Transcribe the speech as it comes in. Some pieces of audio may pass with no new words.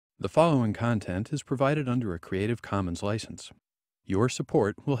The following content is provided under a Creative Commons license. Your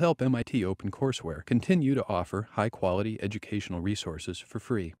support will help MIT OpenCourseware continue to offer high-quality educational resources for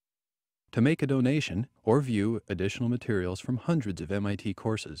free. To make a donation or view additional materials from hundreds of MIT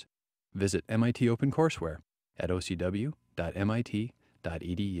courses, visit MIT OpenCourseware at ocw.mit.edu.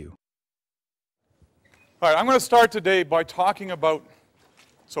 All right, I'm going to start today by talking about,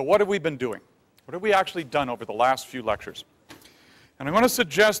 so what have we been doing? What have we actually done over the last few lectures? And I'm going to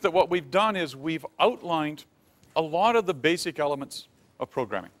suggest that what we've done is we've outlined a lot of the basic elements of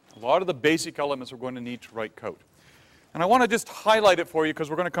programming, a lot of the basic elements we're going to need to write code. And I want to just highlight it for you because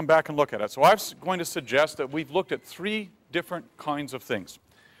we're going to come back and look at it. So I'm going to suggest that we've looked at three different kinds of things.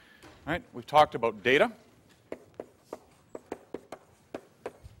 All right? We've talked about data.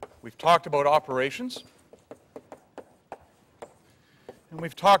 We've talked about operations. And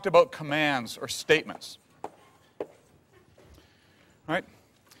we've talked about commands or statements. Right?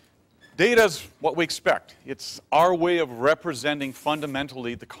 Data is what we expect. It's our way of representing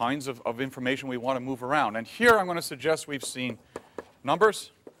fundamentally the kinds of information we want to move around. And here I'm going to suggest we've seen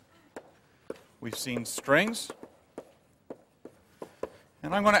numbers, we've seen strings,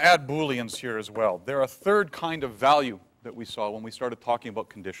 and I'm going to add Booleans here as well. They're a third kind of value that we saw when we started talking about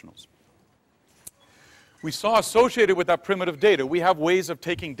conditionals. We saw associated with that primitive data, we have ways of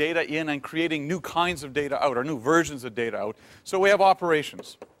taking data in and creating new kinds of data out, or new versions of data out. So we have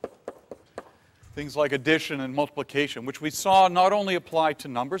operations. Things like addition and multiplication, which we saw not only apply to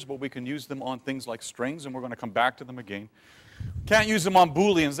numbers, but we can use them on things like strings, and we're going to come back to them again. Can't use them on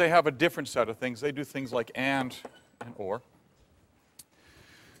Booleans. They have a different set of things. They do things like and or.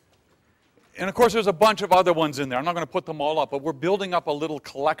 And of course, there's a bunch of other ones in there. I'm not going to put them all up, but we're building up a little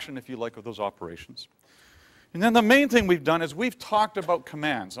collection, if you like, of those operations. And then the main thing we've done is we've talked about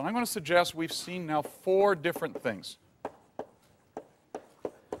commands. And I'm going to suggest we've seen now four different things.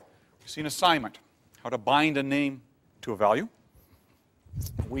 We've seen assignment, how to bind a name to a value.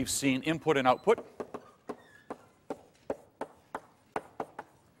 We've seen input and output.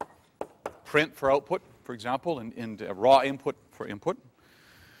 Print for output, for example, and raw input for input.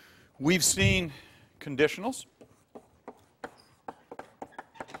 We've seen conditionals.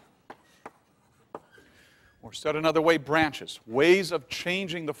 Or said another way, branches, ways of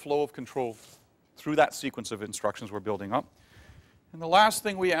changing the flow of control through that sequence of instructions we're building up. And the last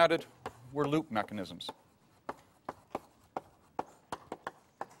thing we added were loop mechanisms.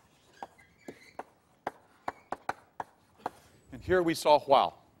 And here we saw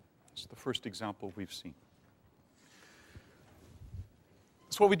while. It's the first example we've seen.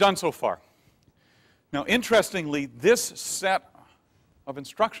 That's what we've done so far. Now, interestingly, this set of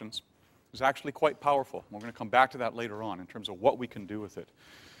instructions is actually quite powerful. We're going to come back to that later on in terms of what we can do with it.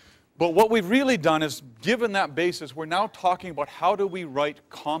 But what we've really done is, given that basis, we're now talking about how do we write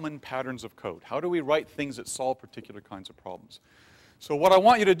common patterns of code? How do we write things that solve particular kinds of problems? So what I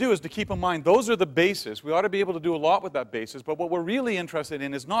want you to do is to keep in mind those are the basis. We ought to be able to do a lot with that basis, but what we're really interested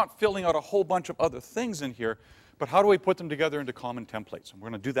in is not filling out a whole bunch of other things in here, but how do we put them together into common templates? And we're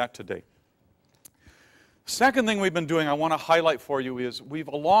going to do that today. Second thing we've been doing, I want to highlight for you, is we've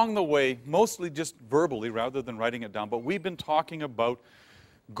along the way, mostly just verbally rather than writing it down, but we've been talking about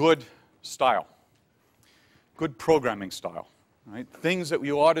good style, good programming style, right? Things that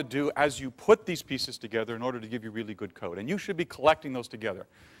you ought to do as you put these pieces together in order to give you really good code. And you should be collecting those together.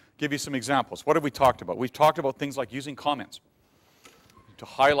 Give you some examples. What have we talked about? We've talked about things like using comments to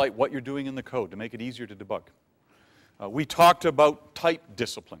highlight what you're doing in the code to make it easier to debug. We talked about type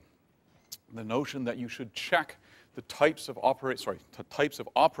discipline. The notion that you should check the types of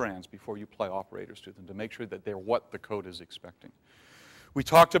operands before you apply operators to them to make sure that they're what the code is expecting. We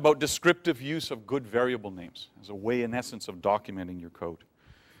talked about descriptive use of good variable names as a way, in essence, of documenting your code.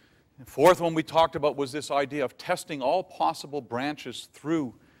 The fourth one we talked about was this idea of testing all possible branches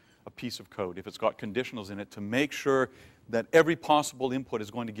through a piece of code, if it's got conditionals in it, to make sure that every possible input is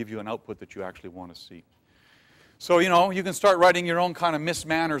going to give you an output that you actually want to see. So, you know, you can start writing your own kind of Miss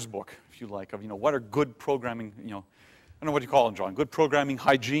Manners book, if you like, of, you know, what are good programming, you know, I don't know what you call them, John, good programming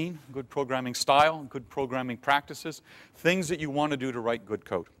hygiene, good programming style, good programming practices, things that you want to do to write good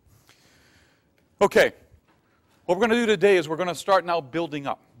code. Okay, what we're going to do today is we're going to start now building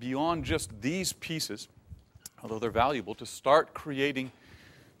up beyond just these pieces, although they're valuable, to start creating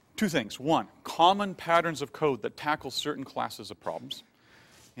two things. One, common patterns of code that tackle certain classes of problems.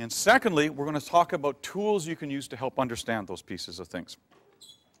 And secondly, we're going to talk about tools you can use to help understand those pieces of things.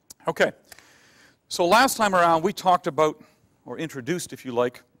 Okay, so last time around we talked about, or introduced, if you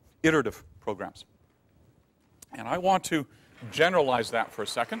like, iterative programs. And I want to generalize that for a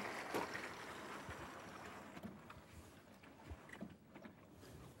second.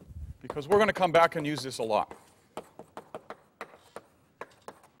 because we're going to come back and use this a lot.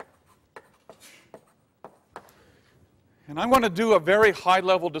 And I'm going to do a very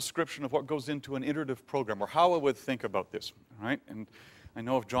high-level description of what goes into an iterative program, or how I would think about this, right? And I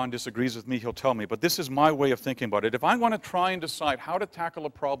know if John disagrees with me, he'll tell me, but this is my way of thinking about it. If I want to try and decide how to tackle a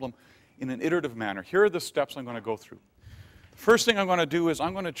problem in an iterative manner, here are the steps I'm going to go through. The first thing I'm going to do is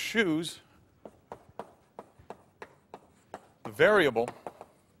I'm going to choose the variable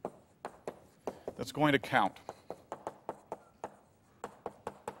that's going to count.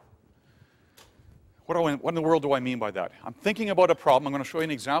 What in the world do I mean by that? I'm thinking about a problem. I'm going to show you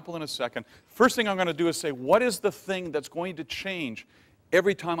an example in a second. First thing I'm going to do is say, what is the thing that's going to change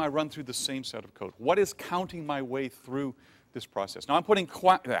every time I run through the same set of code? What is counting my way through this process? Now, I'm putting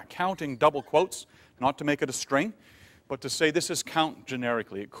counting double quotes, not to make it a string, but to say this is count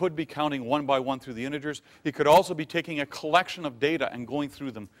generically. It could be counting one by one through the integers. It could also be taking a collection of data and going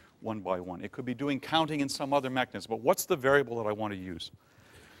through them one by one. It could be doing counting in some other mechanism. But what's the variable that I want to use?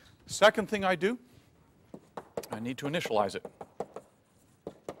 The second thing I do, I need to initialize it.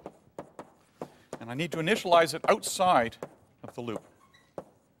 And I need to initialize it outside of the loop.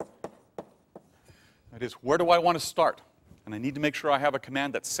 That is, where do I want to start? And I need to make sure I have a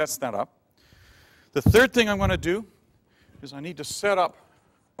command that sets that up. The third thing I'm going to do is I need to set up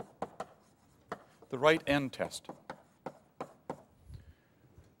the right end test.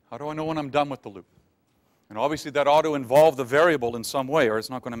 How do I know when I'm done with the loop? And obviously that ought to involve the variable in some way, or it's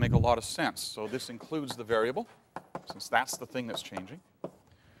not going to make a lot of sense. So this includes the variable, since that's the thing that's changing. All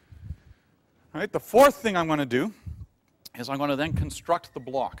right, the fourth thing I'm going to do is I'm going to then construct the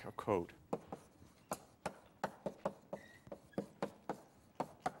block of code.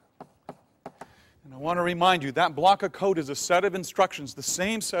 And I want to remind you that block of code is a set of instructions, the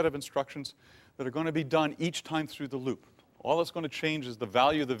same set of instructions that are going to be done each time through the loop. All that's going to change is the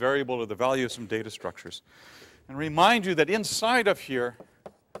value of the variable or the value of some data structures. And remind you that inside of here,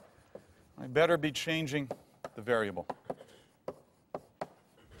 I better be changing the variable.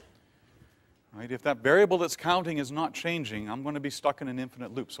 Right? If that variable that's counting is not changing, I'm going to be stuck in an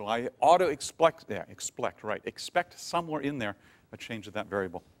infinite loop. So I ought to expect somewhere in there a change of that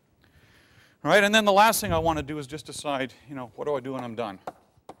variable. All right, and then the last thing I want to do is just decide, what do I do when I'm done?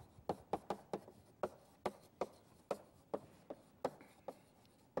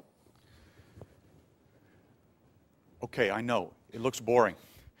 Okay, I know, it looks boring,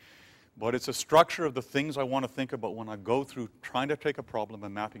 but it's a structure of the things I want to think about when I go through trying to take a problem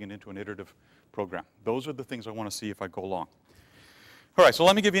and mapping it into an iterative program. Those are the things I want to see if I go along. All right, so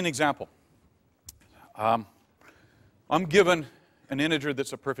let me give you an example. I'm given an integer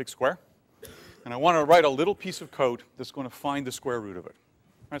that's a perfect square, and I want to write a little piece of code that's going to find the square root of it.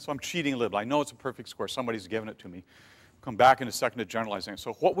 All right, so I'm cheating a little. I know it's a perfect square. Somebody's given it to me. I'll come back in a second to generalizing it.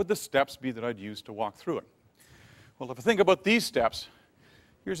 So what would the steps be that I'd use to walk through it? Well, if I think about these steps,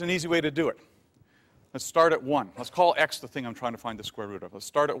 here's an easy way to do it. Let's start at 1. Let's call x the thing I'm trying to find the square root of. Let's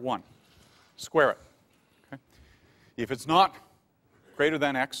start at 1. Square it. Okay? If it's not greater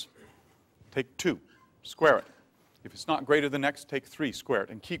than x, take 2. Square it. If it's not greater than x, take 3. Square it.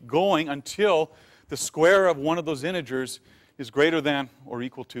 And keep going until the square of one of those integers is greater than or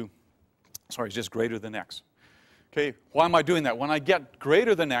equal to, just greater than x. Okay, why am I doing that? When I get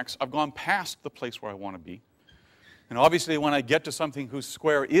greater than x, I've gone past the place where I want to be. And obviously, when I get to something whose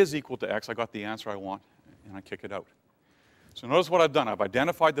square is equal to x, I got the answer I want, and I kick it out. So notice what I've done. I've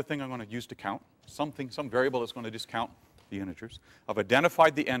identified the thing I'm going to use to count, some variable that's going to just count the integers. I've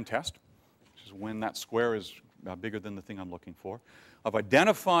identified the end test, which is when that square is bigger than the thing I'm looking for. I've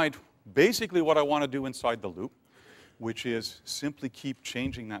identified basically what I want to do inside the loop, which is simply keep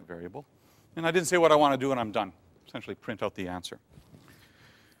changing that variable. And I didn't say what I want to do when I'm done. Essentially print out the answer.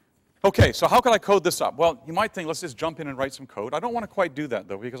 Okay, so how can I code this up? Well, you might think, let's just jump in and write some code. I don't want to quite do that,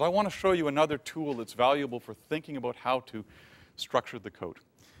 though, because I want to show you another tool that's valuable for thinking about how to structure the code.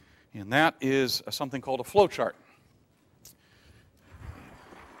 And that is something called a flowchart.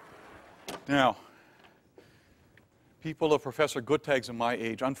 Now, people of Professor Guttag's and my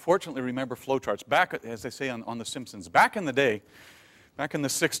age unfortunately remember flowcharts. Back, as they say on The Simpsons, back in the day, back in the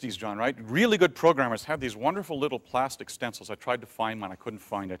 60s, John, right? Really good programmers had these wonderful little plastic stencils. I tried to find one. I couldn't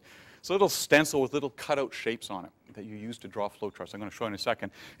find it. It's a little stencil with little cutout shapes on it that you use to draw flowcharts. I'm going to show you in a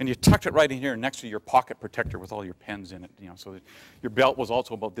second. And you tucked it right in here next to your pocket protector with all your pens in it. So that your belt was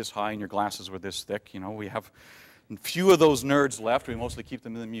also about this high and your glasses were this thick. We have a few of those nerds left. We mostly keep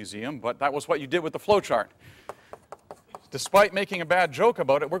them in the museum. But that was what you did with the flowchart. Despite making a bad joke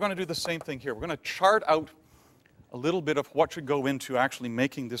about it, we're going to do the same thing here. We're going to chart out a little bit of what should go into actually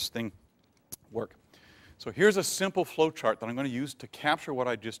making this thing work. So here's a simple flow chart that I'm going to use to capture what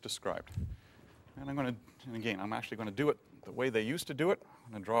I just described. And again, I'm actually going to do it the way they used to do it.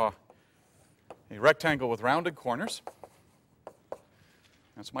 I'm going to draw a rectangle with rounded corners.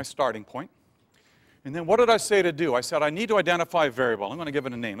 That's my starting point. And then what did I say to do? I said I need to identify a variable. I'm going to give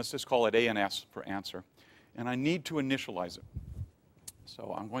it a name. Let's just call it A and S for answer. And I need to initialize it.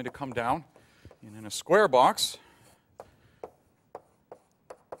 So I'm going to come down and in a square box,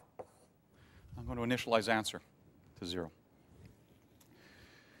 I'm going to initialize answer to 0.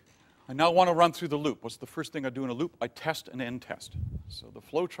 I now want to run through the loop. What's the first thing I do in a loop? I test and end test. So the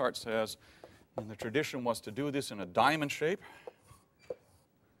flow chart says, and the tradition was to do this in a diamond shape.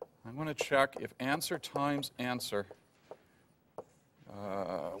 I'm going to check if answer times answer,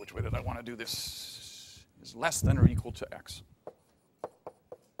 which way did I want to do this, is less than or equal to x.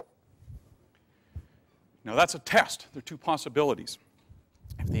 Now that's a test. There are two possibilities.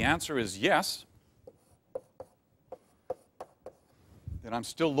 If the answer is yes, then I'm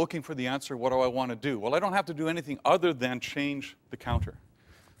still looking for the answer. What do I want to do? Well, I don't have to do anything other than change the counter.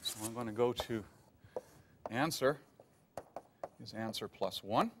 So I'm going to go to answer is answer plus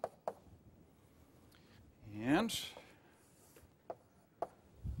 1. And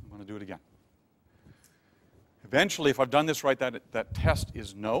I'm going to do it again. Eventually, if I've done this right, that test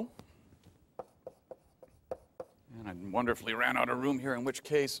is no. And I wonderfully ran out of room here, in which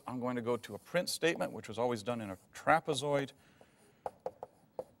case I'm going to go to a print statement, which was always done in a trapezoid.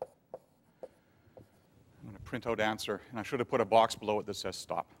 I'm going to print out answer, and I should have put a box below it that says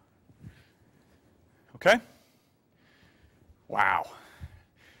stop. Okay? Wow.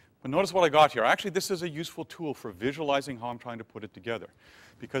 But notice what I got here. Actually, this is a useful tool for visualizing how I'm trying to put it together,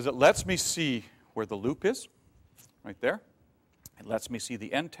 because it lets me see where the loop is, right there. It lets me see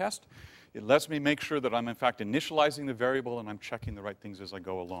the end test. It lets me make sure that I'm, in fact, initializing the variable and I'm checking the right things as I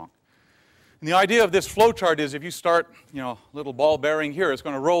go along. And the idea of this flowchart is if you start, little ball bearing here, it's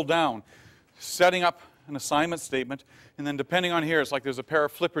going to roll down, setting up an assignment statement, and then depending on here, it's like there's a pair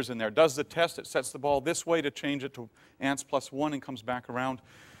of flippers in there. Does the test, it sets the ball this way to change it to ans plus 1 and comes back around.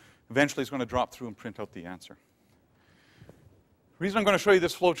 Eventually, it's going to drop through and print out the answer. The reason I'm going to show you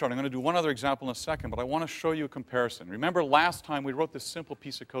this flowchart, I'm going to do one other example in a second, but I want to show you a comparison. Remember last time we wrote this simple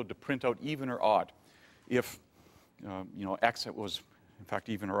piece of code to print out even or odd if, x was, in fact,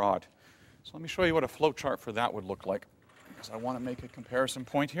 even or odd. So let me show you what a flowchart for that would look like, because I want to make a comparison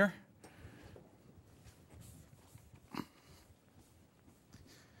point here.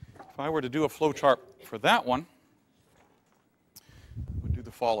 If I were to do a flowchart for that one, I would do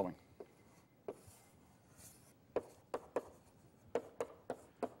the following.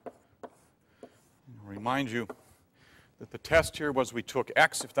 Remind you that the test here was we took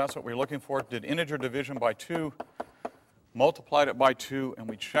x, if that's what we're looking for, did integer division by 2, multiplied it by 2, and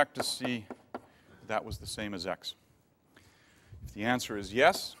we checked to see if that was the same as x. If the answer is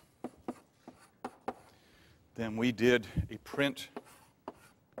yes, then we did a print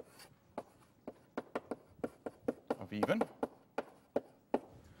of even.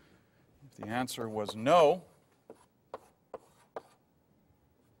 If the answer was no,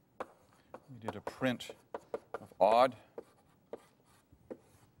 we did a print of odd,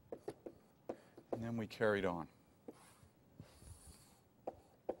 and then we carried on.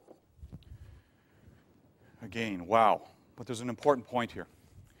 Again, wow. But there's an important point here.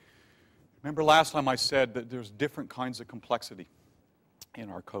 Remember last time I said that there's different kinds of complexity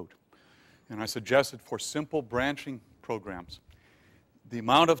in our code. And I suggested for simple branching programs, the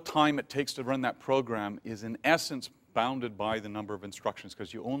amount of time it takes to run that program is in essence bounded by the number of instructions,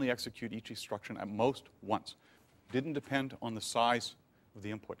 because you only execute each instruction at most once. Didn't depend on the size of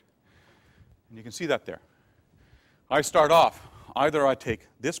the input. And you can see that there. I start off, either I take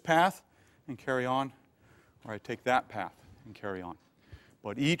this path and carry on, or I take that path and carry on.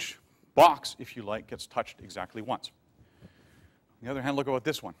 But each box, if you like, gets touched exactly once. On the other hand, look at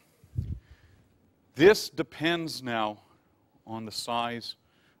this one. This depends now on the size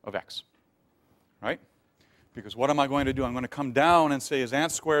of x, right? Because what am I going to do? I'm going to come down and say, is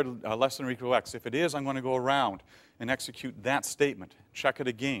ans squared less than or equal to x? If it is, I'm going to go around and execute that statement, check it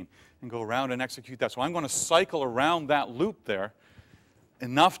again, and go around and execute that. So I'm going to cycle around that loop there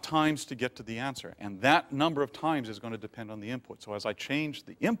enough times to get to the answer. And that number of times is going to depend on the input. So as I change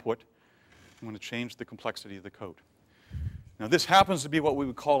the input, I'm going to change the complexity of the code. Now this happens to be what we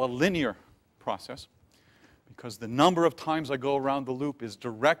would call a linear process, because the number of times I go around the loop is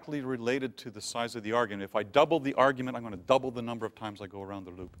directly related to the size of the argument. If I double the argument, I'm going to double the number of times I go around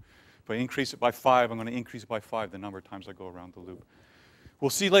the loop. If I increase it by 5, I'm going to increase it by 5 the number of times I go around the loop. We'll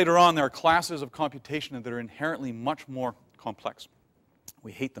see later on there are classes of computation that are inherently much more complex.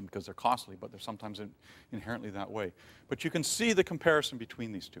 We hate them because they're costly, but they're sometimes inherently that way. But you can see the comparison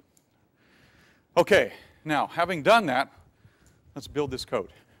between these two. Okay, now, having done that, let's build this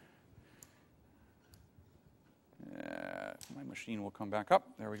code. My machine will come back up.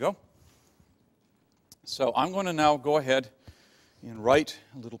 There we go. So I'm going to now go ahead and write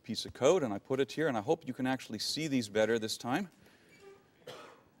a little piece of code, and I put it here, and I hope you can actually see these better this time.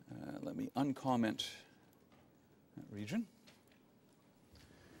 Let me uncomment that region.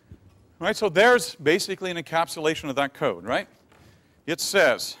 All right, so there's basically an encapsulation of that code, right? It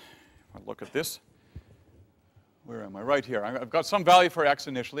says, if I look at this, where am I? Right here. I've got some value for x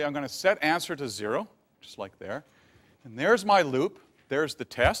initially. I'm going to set answer to 0, just like there. And there's my loop. There's the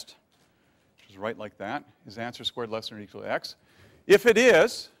test, which is right like that. Is answer squared less than or equal to x? If it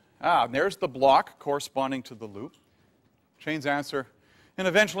is, there's the block corresponding to the loop. Change answer. And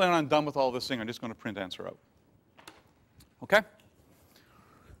eventually, when I'm done with all this thing, I'm just going to print answer out. Okay?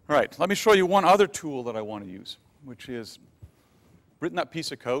 All right, let me show you one other tool that I want to use, which is written that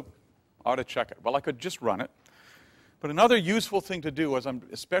piece of code, ought to check it. Well, I could just run it. But another useful thing to do,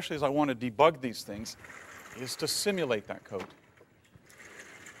 especially as I want to debug these things, is to simulate that code.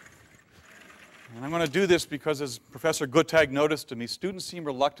 And I'm going to do this because, as Professor Guttag noticed to me, students seem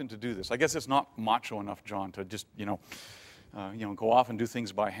reluctant to do this. I guess it's not macho enough, John, to just, go off and do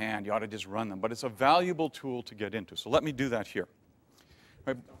things by hand. You ought to just run them. But it's a valuable tool to get into. So let me do that here.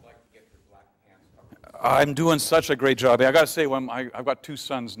 Right. I'm doing such a great job. I got to say, I've got two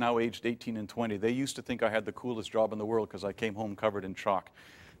sons now aged 18 and 20. They used to think I had the coolest job in the world because I came home covered in chalk.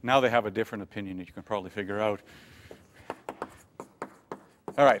 Now they have a different opinion that you can probably figure out.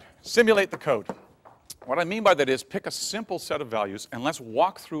 All right, simulate the code. What I mean by that is pick a simple set of values and let's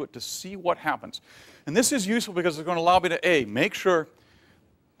walk through it to see what happens. And this is useful because it's going to allow me to, make sure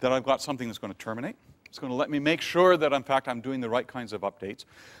that I've got something that's going to terminate. It's going to let me make sure that, in fact, I'm doing the right kinds of updates.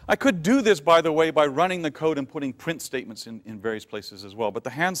 I could do this, by the way, by running the code and putting print statements in various places as well. But the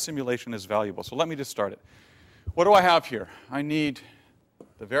hand simulation is valuable. So let me just start it. What do I have here? I need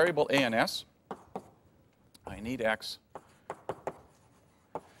the variable a and s. I need x.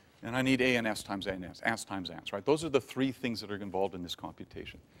 And I need a and s times a and s times ans, right? Those are the three things that are involved in this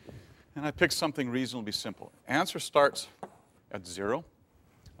computation. And I picked something reasonably simple. Answer starts at 0.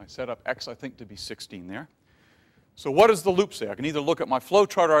 I set up x, I think, to be 16 there. So what does the loop say? I can either look at my flow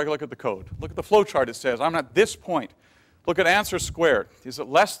chart or I can look at the code. Look at the flow chart. It says I'm at this point. Look at answer squared. Is it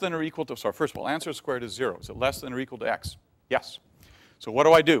less than or equal to, first of all, answer squared is 0. Is it less than or equal to x? Yes. So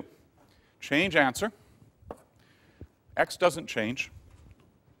what do? Change answer. X doesn't change.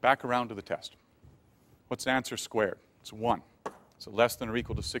 Back around to the test. What's answer squared? It's 1. Is it less than or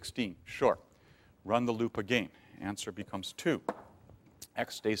equal to 16? Sure. Run the loop again. Answer becomes 2.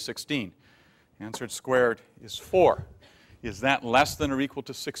 X stays 16. Answer squared is 4. Is that less than or equal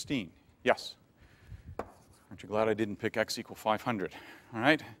to 16? Yes. Aren't you glad I didn't pick x equal 500? All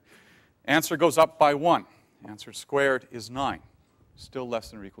right. Answer goes up by 1. Answer squared is 9. Still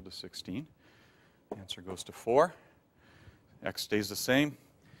less than or equal to 16. Answer goes to 4. X stays the same.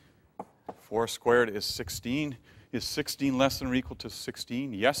 4 squared is 16. Is 16 less than or equal to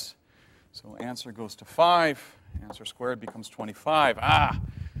 16? Yes. So answer goes to 5. Answer squared becomes 25.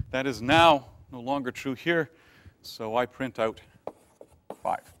 That is now no longer true here. So I print out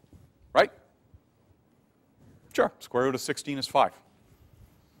 5. Right? Sure. Square root of 16 is 5.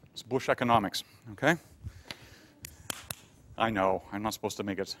 It's Bush economics. Okay? I know. I'm not supposed to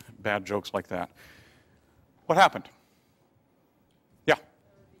make it bad jokes like that. What happened? Yeah. The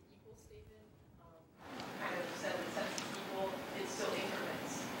equal statement kind of said that since it's equal, it still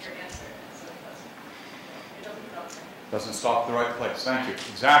increments your answer. So it doesn't stop. Doesn't stop the right place. Thank you.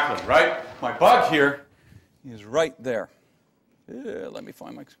 Exactly, right? My bug here is right there. Let me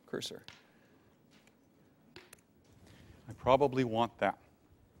find my cursor. I probably want that.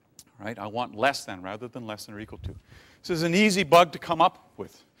 Right? I want less than rather than less than or equal to. This is an easy bug to come up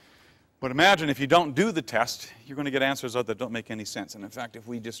with. But imagine if you don't do the test, you're going to get answers out that don't make any sense. And in fact, if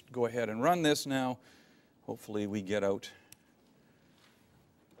we just go ahead and run this now, hopefully we get out.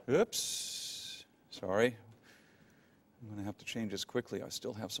 Oops. Sorry. I'm going to have to change this quickly. I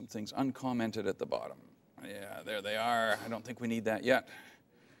still have some things uncommented at the bottom. Yeah, there they are. I don't think we need that yet.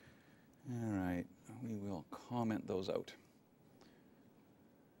 All right. We will comment those out.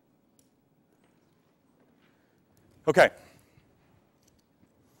 Okay.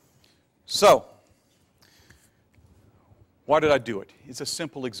 So, why did I do it? It's a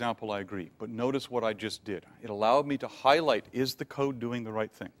simple example, I agree. But notice what I just did. It allowed me to highlight, is the code doing the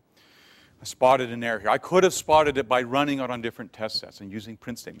right thing? I spotted an error here. I could have spotted it by running it on different test sets and using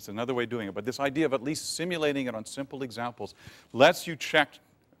print statements. Another way of doing it. But this idea of at least simulating it on simple examples lets you check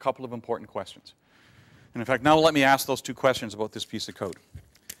a couple of important questions. And in fact, now let me ask those two questions about this piece of code.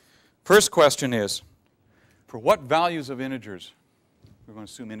 First question is, for what values of integers, we're going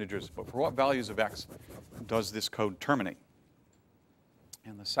to assume integers, but for what values of x does this code terminate?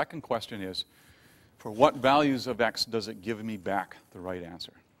 And the second question is, for what values of x does it give me back the right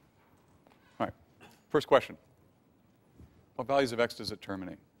answer? All right, first question. What values of x does it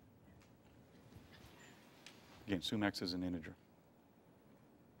terminate? Again, assume x is an integer.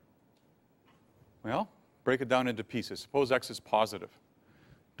 Well, break it down into pieces. Suppose x is positive.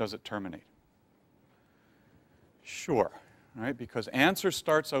 Does it terminate? Sure, right? Because answer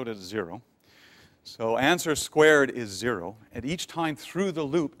starts out at 0. So answer squared is 0. At each time through the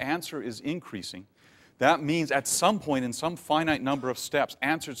loop, answer is increasing. That means at some point in some finite number of steps,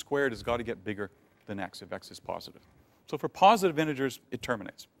 answer squared has got to get bigger than x if x is positive. So for positive integers, it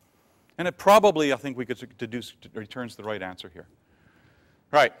terminates. And it probably, I think we could deduce, returns the right answer here.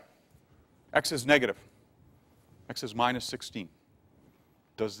 Right. X is negative. X is minus 16.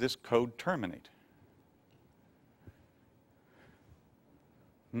 Does this code terminate?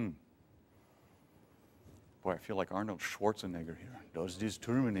 Boy, I feel like Arnold Schwarzenegger here. Does this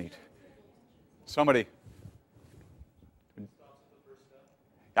terminate? Somebody.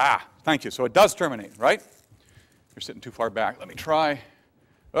 Ah, thank you. So it does terminate, right? You're sitting too far back. Let me try.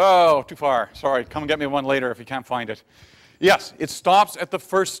 Oh, too far. Sorry. Come and get me one later if you can't find it. Yes, it stops at the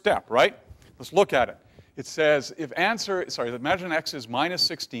first step, right? Let's look at it. It says if answer, sorry, imagine x is minus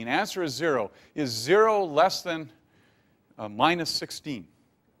 16. Answer is 0. Is 0 less than minus 16?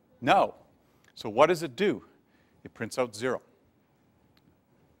 No. So what does it do? It prints out 0.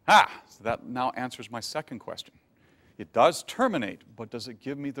 So that now answers my second question. It does terminate, but does it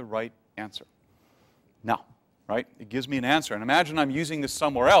give me the right answer? No, right? It gives me an answer. And imagine I'm using this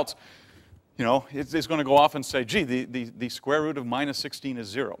somewhere else. You know, it's going to go off and say, gee, the square root of minus 16 is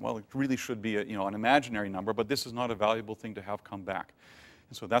 0. Well, it really should be an imaginary number, but this is not a valuable thing to have come back.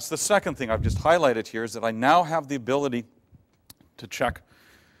 And so that's the second thing I've just highlighted here, is that I now have the ability to check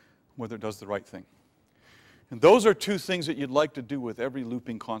whether it does the right thing. And those are two things that you'd like to do with every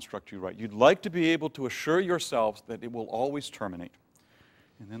looping construct you write. You'd like to be able to assure yourselves that it will always terminate.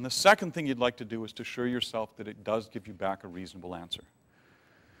 And then the second thing you'd like to do is to assure yourself that it does give you back a reasonable answer.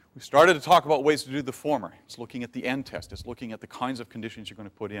 We started to talk about ways to do the former. It's looking at the end test. It's looking at the kinds of conditions you're going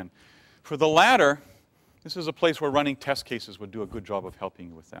to put in. For the latter, this is a place where running test cases would do a good job of helping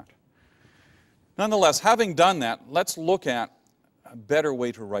you with that. Nonetheless, having done that, let's look at a better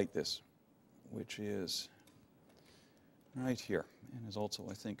way to write this, which is right here, and is also,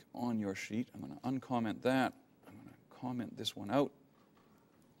 I think, on your sheet. I'm going to uncomment that. I'm going to comment this one out.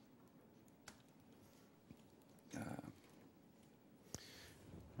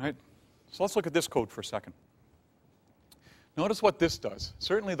 Right? So let's look at this code for a second. Notice what this does.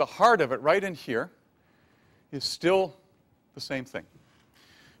 Certainly the heart of it right in here is still the same thing.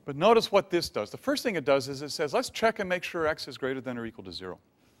 But notice what this does. The first thing it does is it says, let's check and make sure x is greater than or equal to 0.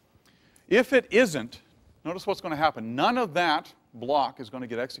 If it isn't, notice what's going to happen. None of that block is going to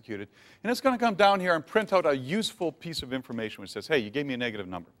get executed. And it's going to come down here and print out a useful piece of information which says, hey, you gave me a negative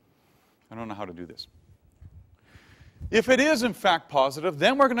number. I don't know how to do this. If it is, in fact, positive,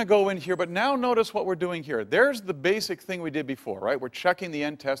 then we're going to go in here. But now notice what we're doing here. There's the basic thing we did before, right? We're checking the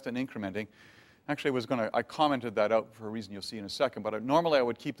end test and incrementing. Actually, I commented that out for a reason you'll see in a second. But normally, I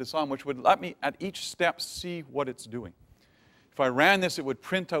would keep this on, which would let me, at each step, see what it's doing. If I ran this, it would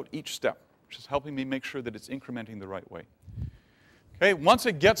print out each step, which is helping me make sure that it's incrementing the right way. Okay, once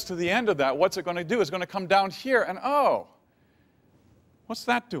it gets to the end of that, what's it going to do? It's going to come down here and, oh, what's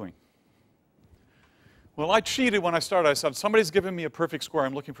that doing? Well, I cheated when I started. I said, somebody's given me a perfect square.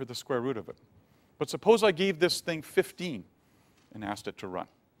 I'm looking for the square root of it. But suppose I gave this thing 15 and asked it to run.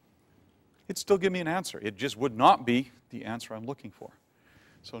 It'd still give me an answer. It just would not be the answer I'm looking for.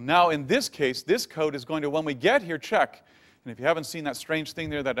 So now in this case, this code is going to, when we get here, check. And if you haven't seen that strange thing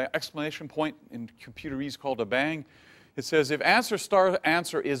there, that exclamation point in computerese called a bang, it says if answer star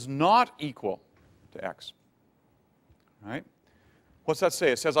answer is not equal to x. All right? What's that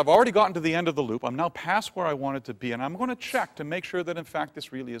say? It says I've already gotten to the end of the loop. I'm now past where I want it to be. And I'm going to check to make sure that, in fact,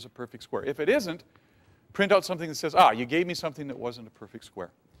 this really is a perfect square. If it isn't, print out something that says, you gave me something that wasn't a perfect square.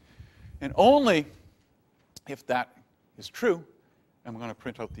 And only if that is true, I'm going to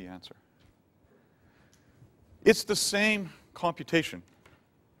print out the answer. It's the same computation,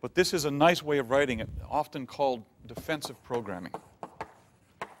 but this is a nice way of writing it, often called defensive programming.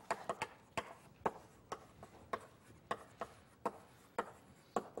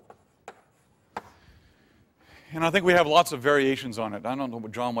 And I think we have lots of variations on it. I don't know,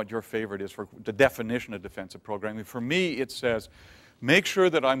 John, what your favorite is for the definition of defensive programming. For me, it says, make sure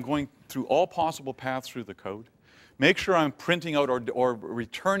that I'm going through all possible paths through the code. Make sure I'm printing out or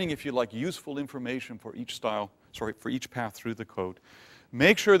returning, if you like, useful information for each for each path through the code.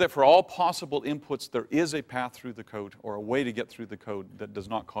 Make sure that for all possible inputs, there is a path through the code or a way to get through the code that does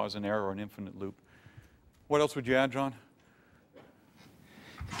not cause an error or an infinite loop. What else would you add, John?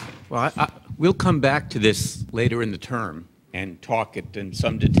 Well, we'll come back to this later in the term and talk it in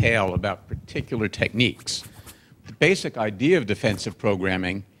some detail about particular techniques. The basic idea of defensive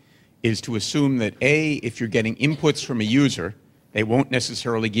programming is to assume that, A, if you're getting inputs from a user, they won't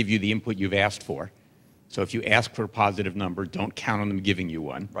necessarily give you the input you've asked for. So if you ask for a positive number, don't count on them giving you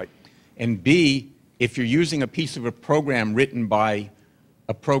one. Right. And B, if you're using a piece of a program written by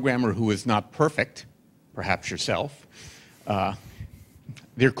a programmer who is not perfect, perhaps yourself,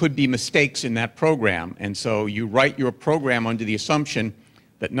 there could be mistakes in that program. And so you write your program under the assumption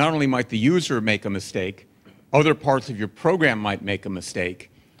that not only might the user make a mistake, other parts of your program might make a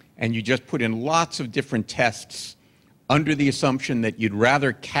mistake, and you just put in lots of different tests under the assumption that you'd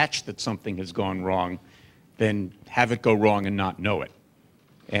rather catch that something has gone wrong than have it go wrong and not know it.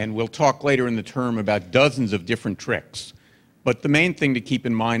 And we'll talk later in the term about dozens of different tricks. But the main thing to keep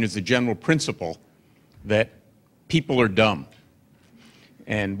in mind is the general principle that people are dumb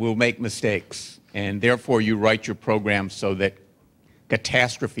and will make mistakes, and therefore you write your program so that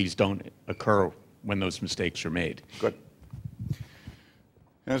catastrophes don't occur when those mistakes are made. Good.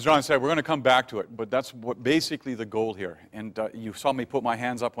 And as John said, we're going to come back to it, but that's basically the goal here. And you saw me put my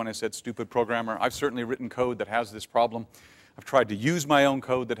hands up when I said stupid programmer. I've certainly written code that has this problem. I've tried to use my own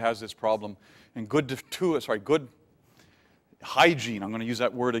code that has this problem. And good hygiene, I'm going to use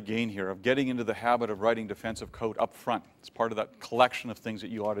that word again here, of getting into the habit of writing defensive code up front. It's part of that collection of things that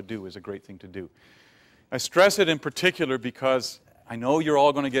you ought to do, is a great thing to do. I stress it in particular because I know you're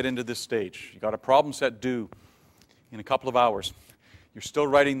all going to get into this stage. You got a problem set due in a couple of hours. You're still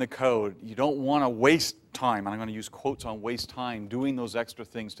writing the code. You don't want to waste time, and I'm going to use quotes on waste time, doing those extra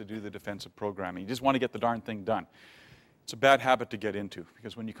things to do the defensive programming. You just want to get the darn thing done. It's a bad habit to get into,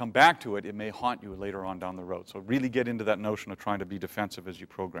 because when you come back to it, it may haunt you later on down the road. So really get into that notion of trying to be defensive as you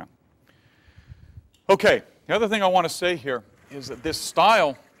program. Okay, the other thing I want to say here is that this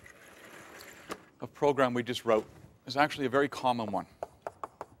style of program we just wrote is actually a very common one.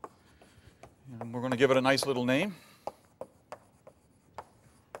 And we're going to give it a nice little name.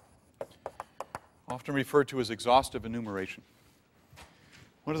 Often referred to as exhaustive enumeration.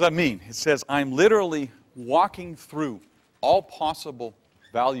 What does that mean? It says I'm literally walking through all possible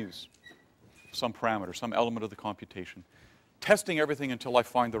values of some parameter, some element of the computation, testing everything until I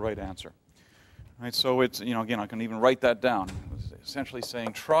find the right answer. Right, so it's, again, I can even write that down. It's essentially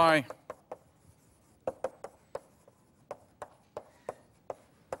saying try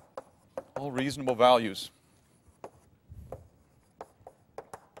all reasonable values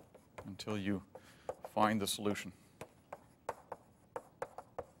until you find the solution.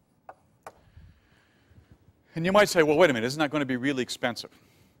 And you might say, well, wait a minute, isn't that going to be really expensive?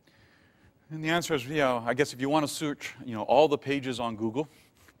 And the answer is, yeah, I guess if you want to search, all the pages on Google,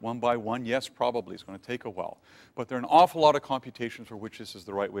 one by one, yes, probably. It's going to take a while. But there are an awful lot of computations for which this is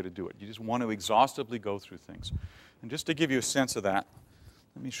the right way to do it. You just want to exhaustively go through things. And just to give you a sense of that,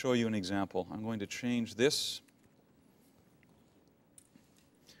 let me show you an example. I'm going to change this.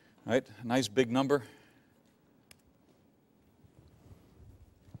 Right, a nice big number.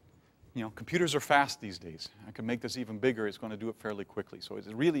 Computers are fast these days. I can make this even bigger. It's going to do it fairly quickly. So it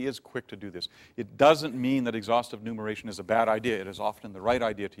really is quick to do this. It doesn't mean that exhaustive enumeration is a bad idea. It is often the right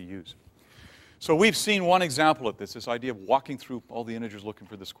idea to use. So we've seen one example of this idea of walking through all the integers looking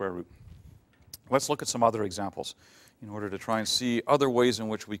for the square root. Let's look at some other examples in order to try and see other ways in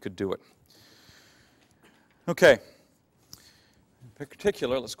which we could do it. Okay. In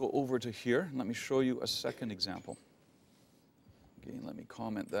particular, let's go over to here. And let me show you a second example. Again, let me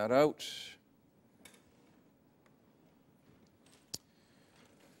comment that out.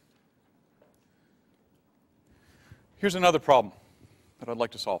 Here's another problem that I'd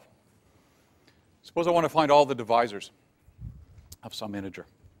like to solve. Suppose I want to find all the divisors of some integer.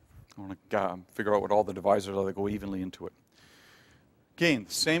 I want to figure out what all the divisors are that go evenly into it. Again,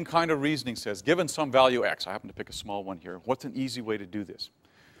 the same kind of reasoning says, given some value x, I happen to pick a small one here, what's an easy way to do this?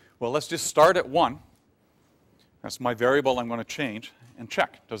 Well, let's just start at 1. That's my variable I'm going to change, and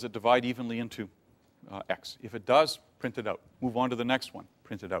check. Does it divide evenly into x? If it does, print it out. Move on to the next one,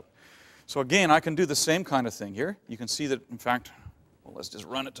 print it out. So again, I can do the same kind of thing here. You can see that, in fact, well, let's just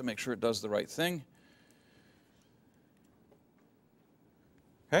run it to make sure it does the right thing.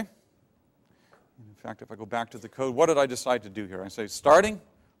 Okay? In fact, if I go back to the code, what did I decide to do here? I say starting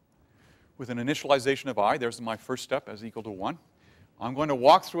with an initialization of I, there's my first step as equal to 1. I'm going to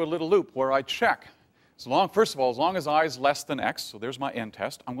walk through a little loop where I check. First of all, as long as I is less than x, so there's my end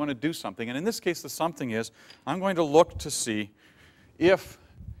test, I'm going to do something. And in this case, the something is I'm going to look to see if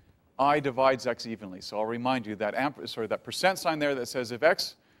I divides x evenly. So I'll remind you that that percent sign there that says if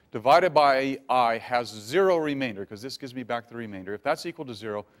x divided by I has 0 remainder, because this gives me back the remainder, if that's equal to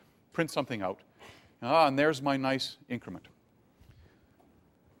 0, print something out. And there's my nice increment.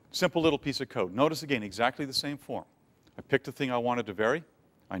 Simple little piece of code. Notice again, exactly the same form. I picked the thing I wanted to vary.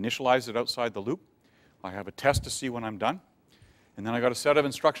 I initialized it outside the loop. I have a test to see when I'm done. And then I got a set of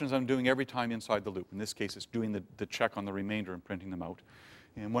instructions I'm doing every time inside the loop. In this case, it's doing the check on the remainder and printing them out.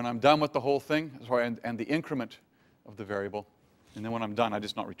 And when I'm done with the whole thing, and the increment of the variable, and then when I'm done, I'm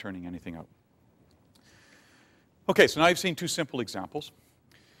just not returning anything out. Okay, so now you've seen two simple examples.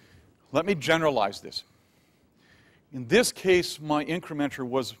 Let me generalize this. In this case, my incrementer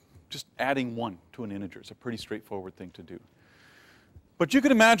was just adding 1 to an integer. It's a pretty straightforward thing to do. But you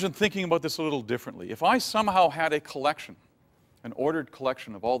could imagine thinking about this a little differently. If I somehow had a collection, an ordered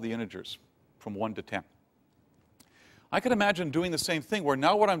collection of all the integers from 1 to 10, I could imagine doing the same thing, where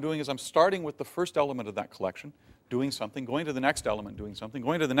now what I'm doing is I'm starting with the first element of that collection, doing something, going to the next element, doing something,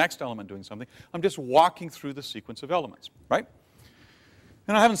 going to the next element, doing something. I'm just walking through the sequence of elements, right?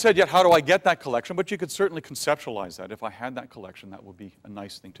 And I haven't said yet how do I get that collection, but you could certainly conceptualize that. If I had that collection, that would be a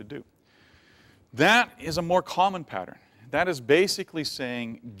nice thing to do. That is a more common pattern. That is basically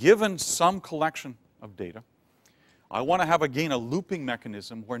saying, given some collection of data, I want to have, again, a looping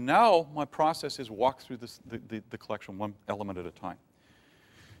mechanism where now my process is walk through the collection one element at a time.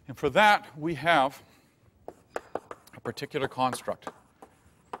 And for that, we have a particular construct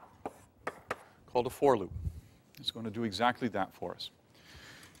called a for loop. It's going to do exactly that for us.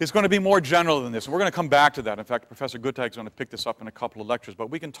 It's going to be more general than this, and we're going to come back to that. In fact, Professor Guttag is going to pick this up in a couple of lectures,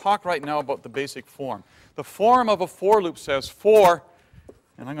 but we can talk right now about the basic form. The form of a for loop says for,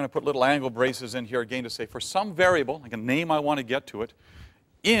 and I'm going to put little angle braces in here again to say for some variable, like a name I want to get to it,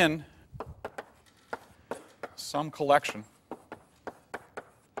 in some collection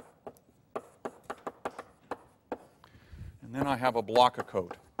and then I have a block of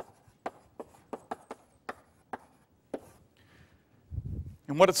code.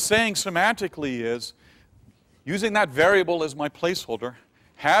 And what it's saying semantically is, using that variable as my placeholder,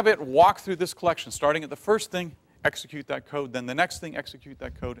 have it walk through this collection, starting at the first thing, execute that code, then the next thing, execute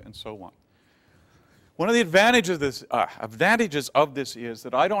that code, and so on. One of the advantages of this is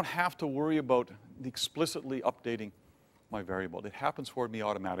that I don't have to worry about explicitly updating my variable. It happens for me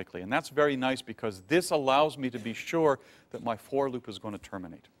automatically. And that's very nice because this allows me to be sure that my for loop is going to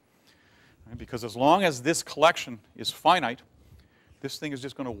terminate. Right? Because as long as this collection is finite, this thing is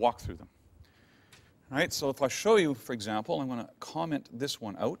just going to walk through them. All right, so if I show you, for example, I'm going to comment this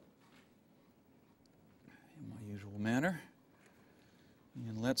one out in my usual manner.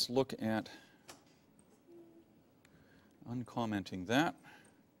 And let's look at uncommenting that.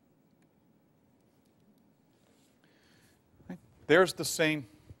 Right, there's the same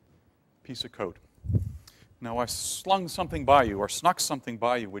piece of code. Now I slung something by you, or snuck something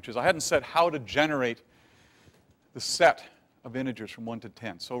by you, which is I hadn't said how to generate the set of integers from 1 to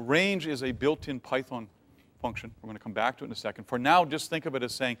 10. So range is a built-in Python function. We're going to come back to it in a second. For now, just think of it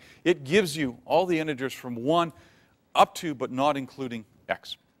as saying it gives you all the integers from 1 up to but not including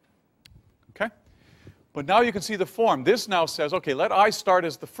x. Okay? But now you can see the form. This now says, okay, let I start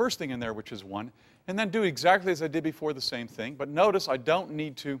as the first thing in there, which is 1, and then do exactly as I did before, the same thing. But notice I don't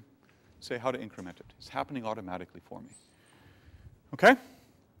need to say how to increment it. It's happening automatically for me. Okay? And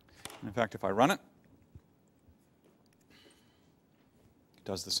in fact, if I run it,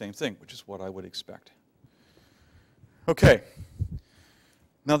 does the same thing, which is what I would expect. Okay.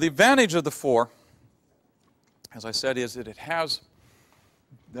 Now the advantage of the for, as I said, is that it has,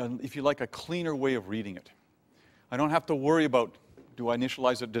 if you like, a cleaner way of reading it. I don't have to worry about, do I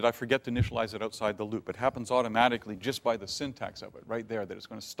initialize it? Did I forget to initialize it outside the loop? It happens automatically just by the syntax of it, right there, that it's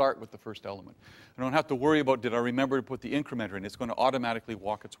going to start with the first element. I don't have to worry about, did I remember to put the incrementer in? It's going to automatically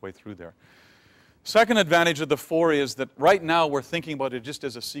walk its way through there. Second advantage of the for is that right now we're thinking about it just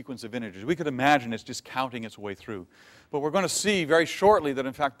as a sequence of integers. We could imagine it's just counting its way through. But we're going to see very shortly that,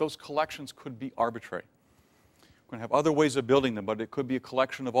 in fact, those collections could be arbitrary. We're going to have other ways of building them, but it could be a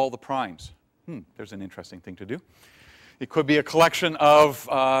collection of all the primes. There's an interesting thing to do. It could be a collection of,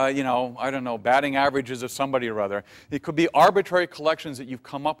 I don't know, batting averages of somebody or other. It could be arbitrary collections that you've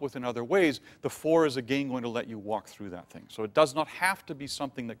come up with in other ways. The for is again going to let you walk through that thing. So it does not have to be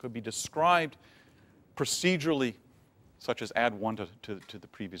something that could be described procedurally such as add 1 to the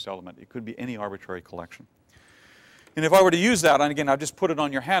previous element. It could be any arbitrary collection. And if I were to use that, and again, I've just put it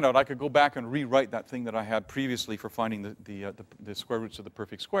on your handout, I could go back and rewrite that thing that I had previously for finding the square roots of the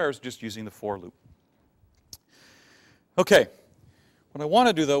perfect squares just using the for loop. Okay. What I want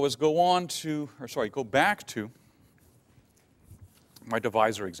to do, though, is go back to my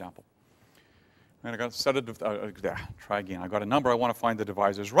divisor example. And I got a set of, try again. I got a number, I want to find the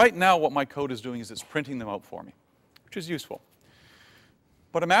divisors. Right now, what my code is doing is it's printing them out for me, which is useful.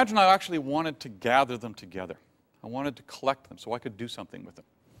 But imagine I actually wanted to gather them together. I wanted to collect them so I could do something with them.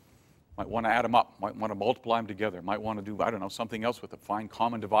 Might want to add them up, might want to multiply them together, might want to do, I don't know, something else with them, find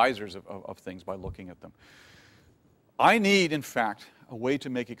common divisors of things by looking at them. I need, in fact, a way to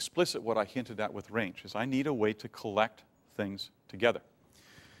make explicit what I hinted at with range, is I need a way to collect things together.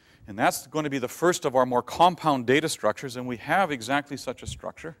 And that's going to be the first of our more compound data structures, and we have exactly such a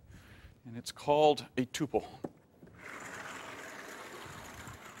structure, and it's called a tuple.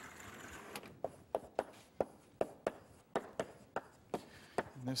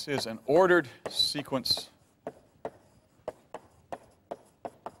 And this is an ordered sequence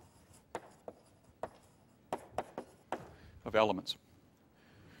of elements.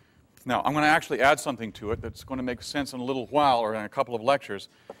 Now, I'm going to actually add something to it that's going to make sense in a little while, or in a couple of lectures,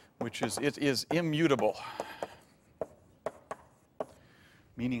 which is it is immutable,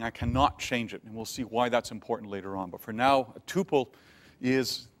 meaning I cannot change it, and we'll see why that's important later on. But for now, a tuple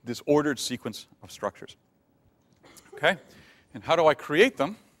is this ordered sequence of structures. Okay? And how do I create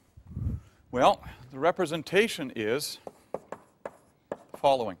them? Well, the representation is the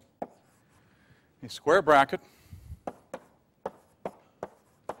following. A square bracket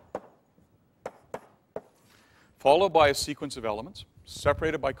followed by a sequence of elements,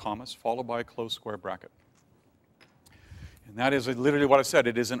 separated by commas, followed by a closed square bracket. And that is literally what I said.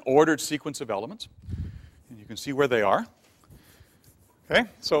 It is an ordered sequence of elements. And you can see where they are. Okay,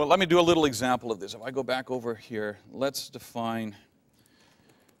 so let me do a little example of this. If I go back over here, let's define,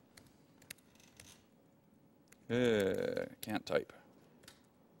 can't type.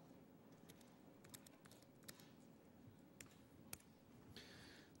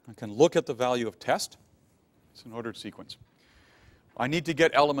 I can look at the value of test. It's an ordered sequence. I need to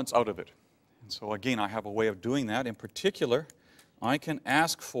get elements out of it. And so again, I have a way of doing that. In particular, I can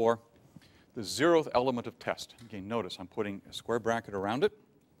ask for the 0th element of test. Again, notice I'm putting a square bracket around it.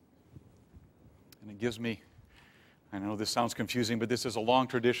 And it gives me, I know this sounds confusing, but this is a long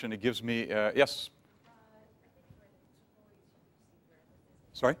tradition. It gives me, yes?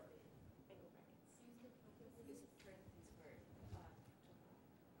 Sorry?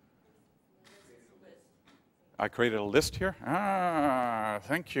 I created a list here. Ah,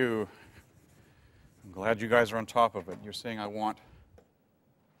 thank you. I'm glad you guys are on top of it. You're saying I want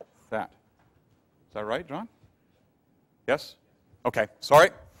that. Is that right, John? Yes? Okay, sorry.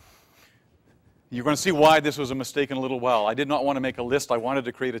 You're going to see why this was a mistake in a little while. I did not want to make a list. I wanted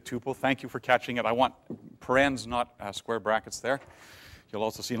to create a tuple. Thank you for catching it. I want parens, not square brackets there. You'll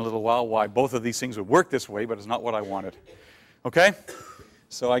also see in a little while why both of these things would work this way, but it's not what I wanted. Okay?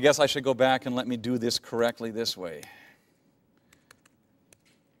 So I guess I should go back and let me do this correctly this way.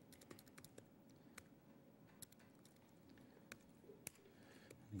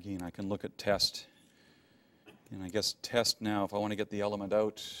 Again, I can look at test. And I guess test now, if I want to get the element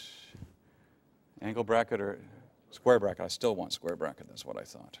out, angle bracket or square bracket. I still want square bracket. That's what I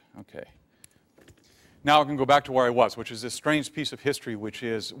thought. Okay. Now I can go back to where I was, which is this strange piece of history, which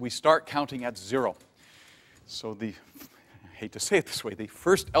is we start counting at 0. So I hate to say it this way, the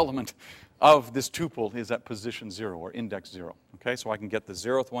first element of this tuple is at position 0 or index 0. Okay, so I can get the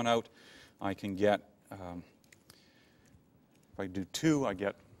 0th one out. I can get, if I do 2, I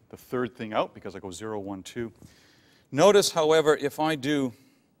get the 3rd thing out because I go 0, 1, 2. Notice, however, if I do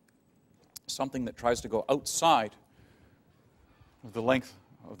something that tries to go outside of the length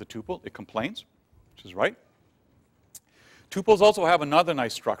of the tuple, it complains, which is right. Tuples also have another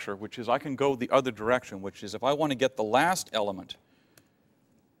nice structure, which is I can go the other direction, which is if I want to get the last element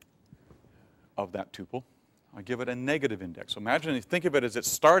of that tuple, I give it a negative index. So imagine, think of it as it's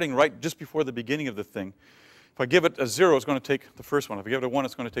starting right just before the beginning of the thing. If I give it a 0, it's going to take the first one. If I give it a 1,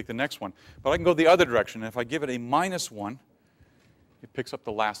 it's going to take the next one. But I can go the other direction. And if I give it a -1, it picks up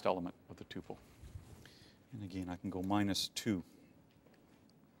the last element of the tuple. And again, I can go -2 to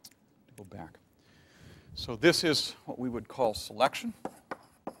go back. So this is what we would call selection.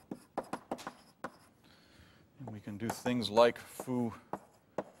 And we can do things like foo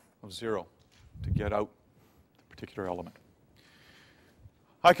of 0 to get out the particular element.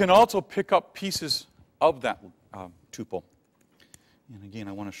 I can also pick up pieces of that tuple. And again,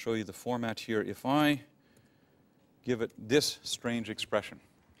 I want to show you the format here. If I give it this strange expression.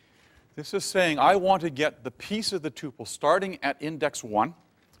 This is saying I want to get the piece of the tuple starting at index 1,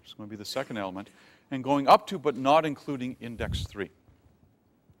 which is going to be the second element, and going up to but not including index 3.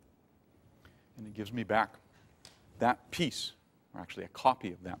 And it gives me back that piece, or actually a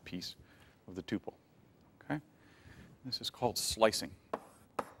copy of that piece of the tuple. Okay? This is called slicing.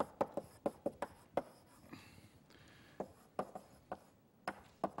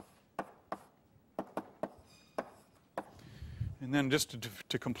 And then just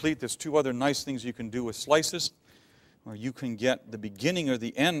to complete this, two other nice things you can do with slices, or you can get the beginning or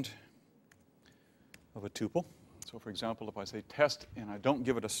the end of a tuple. So for example, if I say test and I don't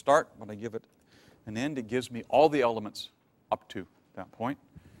give it a start, but I give it an end, it gives me all the elements up to that point.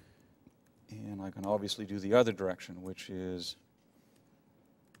 And I can obviously do the other direction, which is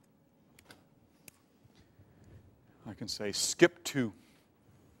I can say skip to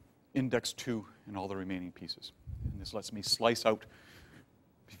index 2 and all the remaining pieces. And this lets me slice out,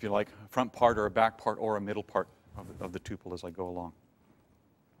 if you like, a front part or a back part or a middle part of the tuple as I go along.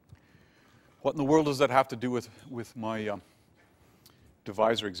 What in the world does that have to do with my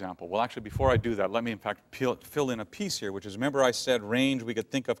divisor example? Well, actually, before I do that, let me, in fact, fill in a piece here, which is, remember I said range we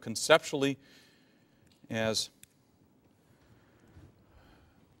could think of conceptually as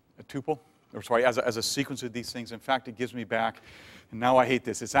a tuple, or sorry, as a sequence of these things. In fact, it gives me back, and now I hate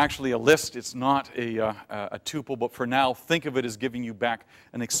this, it's actually a list, it's not a tuple, but for now, think of it as giving you back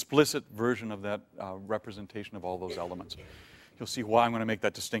an explicit version of that representation of all those elements. You'll see why I'm going to make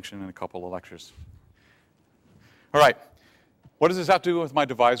that distinction in a couple of lectures. All right, what does this have to do with my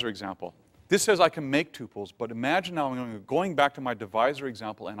divisor example? This says I can make tuples, but imagine now I'm going back to my divisor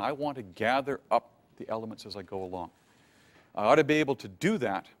example, and I want to gather up the elements as I go along. I ought to be able to do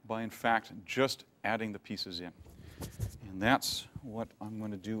that by, in fact, just adding the pieces in. And that's what I'm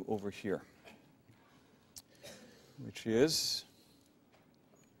going to do over here, which is,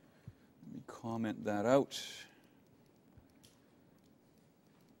 let me comment that out.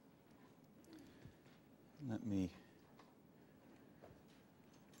 Let me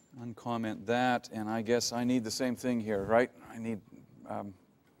uncomment that, and I guess I need the same thing here, right? I need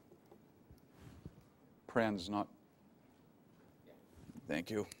parens, not... Thank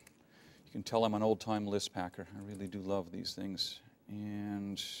you. You can tell I'm an old-time list packer. I really do love these things.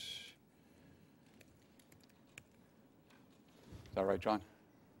 And is that right, John?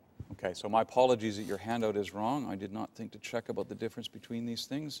 Okay, so my apologies that your handout is wrong. I did not think to check about the difference between these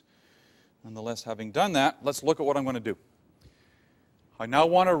things. Nonetheless, having done that, let's look at what I'm going to do. I now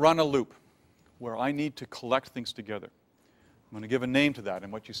want to run a loop where I need to collect things together. I'm going to give a name to that,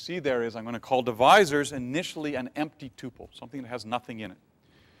 and what you see there is I'm going to call divisors initially an empty tuple, something that has nothing in it,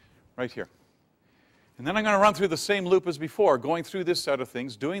 right here. And then I'm going to run through the same loop as before, going through this set of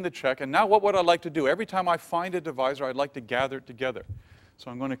things, doing the check, and now what would I like to do? Every time I find a divisor, I'd like to gather it together.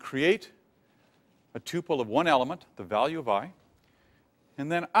 So I'm going to create a tuple of one element, the value of I, and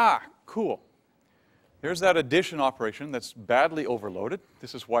then, cool. There's that addition operation that's badly overloaded.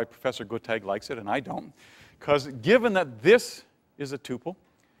 This is why Professor Guttag likes it, and I don't. Because given that this is a tuple,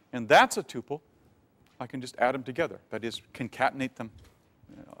 and that's a tuple, I can just add them together. That is, concatenate them,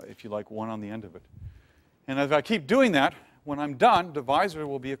 if you like, one on the end of it. And if I keep doing that, when I'm done, divisor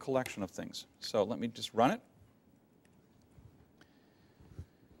will be a collection of things. So let me just run it.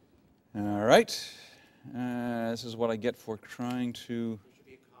 All right. This is what I get for trying to... There should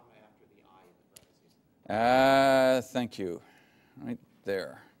be a comma after the I in the parentheses. Thank you. Right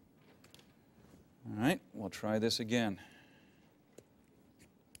there. All right, we'll try this again.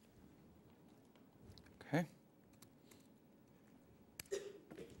 Okay. And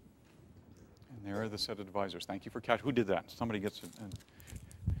there are the set of divisors. Thank you for catching. Who did that? Somebody gets it.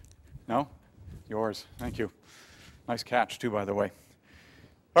 No? Yours. Thank you. Nice catch, too, by the way.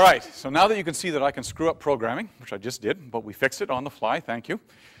 All right, so now that you can see that I can screw up programming, which I just did, but we fixed it on the fly, thank you.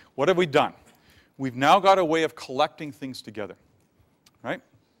 What have we done? We've now got a way of collecting things together, right?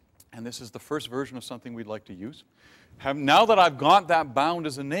 And this is the first version of something we'd like to use. Now that I've got that bound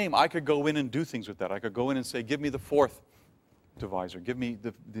as a name, I could go in and do things with that. I could go in and say, give me the fourth divisor. Give me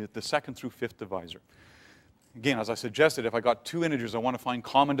the second through fifth divisor. Again, as I suggested, if I got two integers, I want to find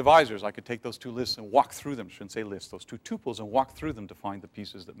common divisors. I could take those two lists and walk through them. I shouldn't say lists, those two tuples, and walk through them to find the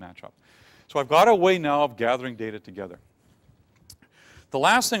pieces that match up. So I've got a way now of gathering data together. The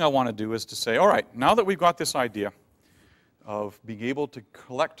last thing I want to do is to say, all right, now that we've got this idea of being able to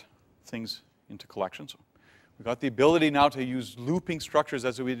collect things into collections, we've got the ability now to use looping structures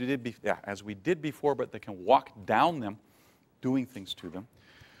as we did before, but they can walk down them, doing things to them.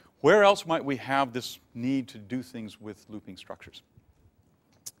 Where else might we have this need to do things with looping structures?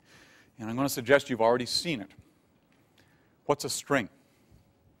 And I'm going to suggest you've already seen it. What's a string?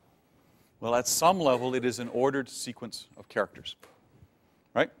 Well, at some level, it is an ordered sequence of characters,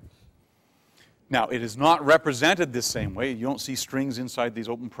 right? Now, it is not represented this same way. You don't see strings inside these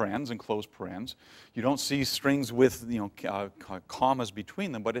open parens and closed parens. You don't see strings with, commas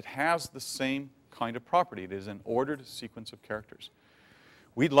between them, but it has the same kind of property. It is an ordered sequence of characters.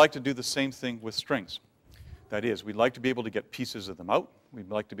 We'd like to do the same thing with strings. That is, we'd like to be able to get pieces of them out. We'd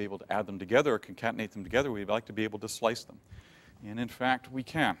like to be able to add them together or concatenate them together. We'd like to be able to slice them. And in fact, we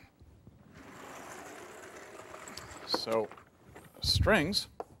can. So, strings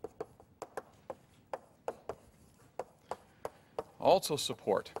also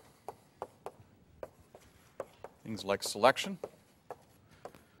support things like selection,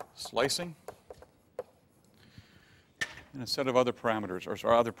 slicing, and a set of other parameters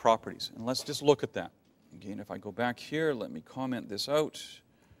or other properties. And let's just look at that. Again, if I go back here, let me comment this out.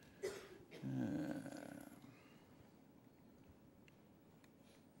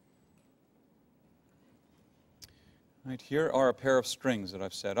 Right, here are a pair of strings that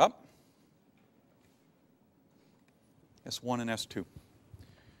I've set up. S1 and S2.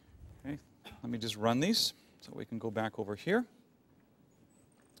 Okay, let me just run these so we can go back over here.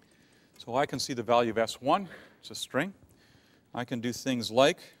 So I can see the value of S1, it's a string. I can do things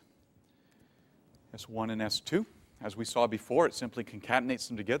like S1 and S2. As we saw before, it simply concatenates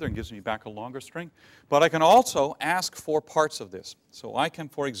them together and gives me back a longer string. But I can also ask for parts of this. So I can,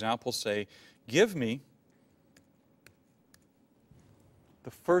 for example, say, give me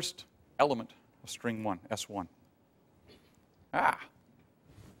the first element of string 1, S1.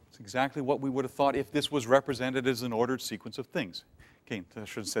 It's exactly what we would have thought if this was represented as an ordered sequence of things. Okay, I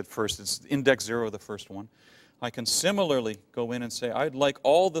should have said first. It's index 0, the first one. I can similarly go in and say, I'd like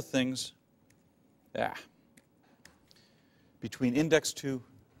all the things between index 2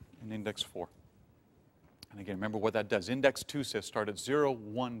 and index 4. And again, remember what that does. Index 2 says start at 0,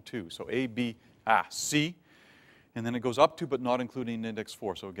 1, 2. So A, B, C. And then it goes up to, but not including index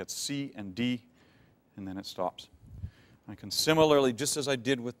 4. So it gets C and D, and then it stops. I can similarly, just as I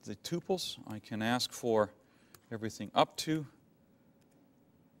did with the tuples, I can ask for everything up to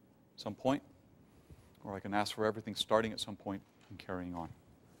some point, or I can ask for everything starting at some point and carrying on.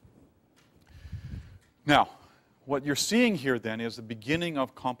 Now, what you're seeing here then is the beginning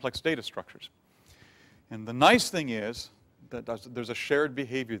of complex data structures. And the nice thing is that there's a shared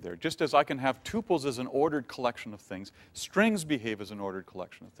behavior there. Just as I can have tuples as an ordered collection of things, strings behave as an ordered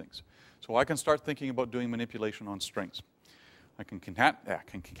collection of things. So I can start thinking about doing manipulation on strings. I can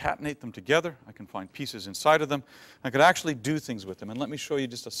concatenate them together. I can find pieces inside of them. I could actually do things with them. And let me show you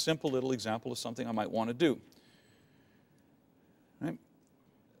just a simple little example of something I might want to do. Right?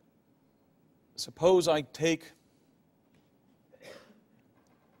 Suppose I take, I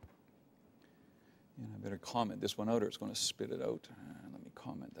better comment this one out or it's going to spit it out. Let me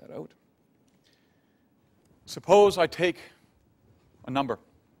comment that out. Suppose I take a number.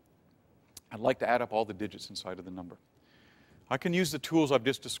 I'd like to add up all the digits inside of the number. I can use the tools I've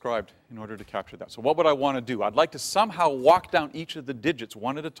just described in order to capture that. So what would I want to do? I'd like to somehow walk down each of the digits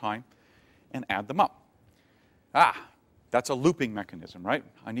one at a time and add them up. That's a looping mechanism, right?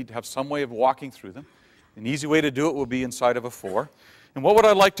 I need to have some way of walking through them. An easy way to do it will be inside of a for. And what would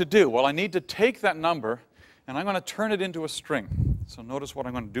I like to do? Well, I need to take that number and I'm going to turn it into a string. So notice what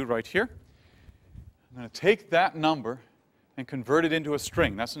I'm going to do right here. I'm going to take that number and convert it into a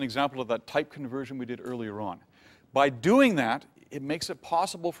string. That's an example of that type conversion we did earlier on. By doing that, it makes it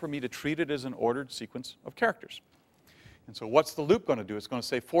possible for me to treat it as an ordered sequence of characters. And so what's the loop going to do? It's going to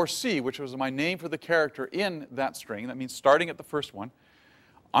say for C, which was my name for the character in that string. That means starting at the first one.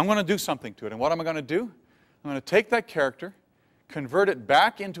 I'm going to do something to it. And what am I going to do? I'm going to take that character, convert it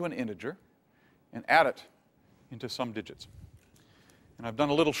back into an integer, and add it into some digits. And I've done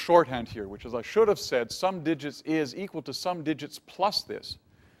a little shorthand here, which is I should have said some digits is equal to some digits plus this.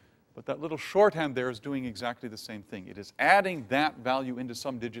 But that little shorthand there is doing exactly the same thing. It is adding that value into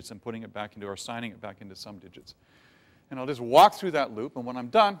some digits and putting it back into, or assigning it back into some digits. And I'll just walk through that loop, and when I'm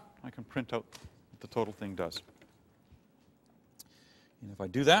done, I can print out what the total thing does. And if I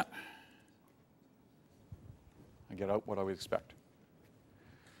do that, I get out what I would expect.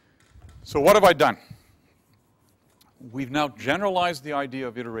 So what have I done? We've now generalized the idea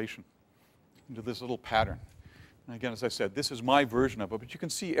of iteration into this little pattern. And again, as I said, this is my version of it, but you can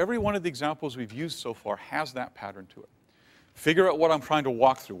see every one of the examples we've used so far has that pattern to it. Figure out what I'm trying to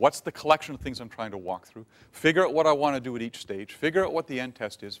walk through. What's the collection of things I'm trying to walk through? Figure out what I want to do at each stage. Figure out what the end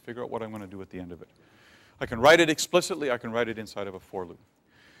test is. Figure out what I'm going to do at the end of it. I can write it explicitly. I can write it inside of a for loop.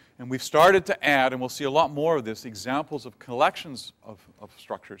 And we've started to add, and we'll see a lot more of this, examples of collections of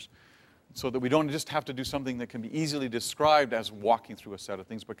structures so that we don't just have to do something that can be easily described as walking through a set of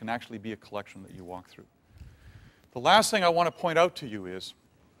things, but can actually be a collection that you walk through. The last thing I want to point out to you is,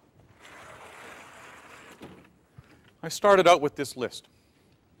 I started out with this list.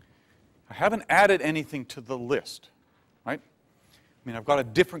 I haven't added anything to the list, right? I mean, I've got a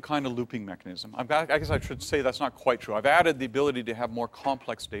different kind of looping mechanism. I guess I should say that's not quite true. I've added the ability to have more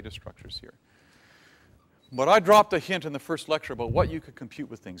complex data structures here. But I dropped a hint in the first lecture about what you could compute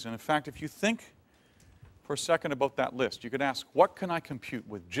with things. And in fact, if you think for a second about that list, you could ask, what can I compute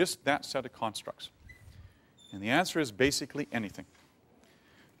with just that set of constructs? And the answer is basically anything.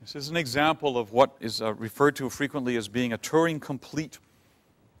 This is an example of what is referred to frequently as being a Turing-complete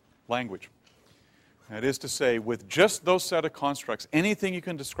language. That is to say, with just those set of constructs, anything you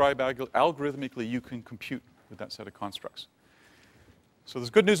can describe algorithmically, you can compute with that set of constructs. So there's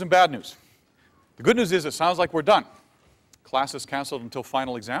good news and bad news. The good news is it sounds like we're done. Class is canceled until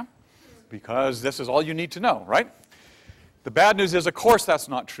final exam, because this is all you need to know, right? The bad news is, of course, that's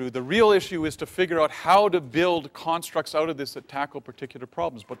not true. The real issue is to figure out how to build constructs out of this that tackle particular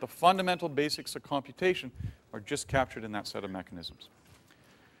problems. But the fundamental basics of computation are just captured in that set of mechanisms.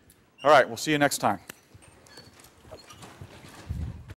 All right, we'll see you next time.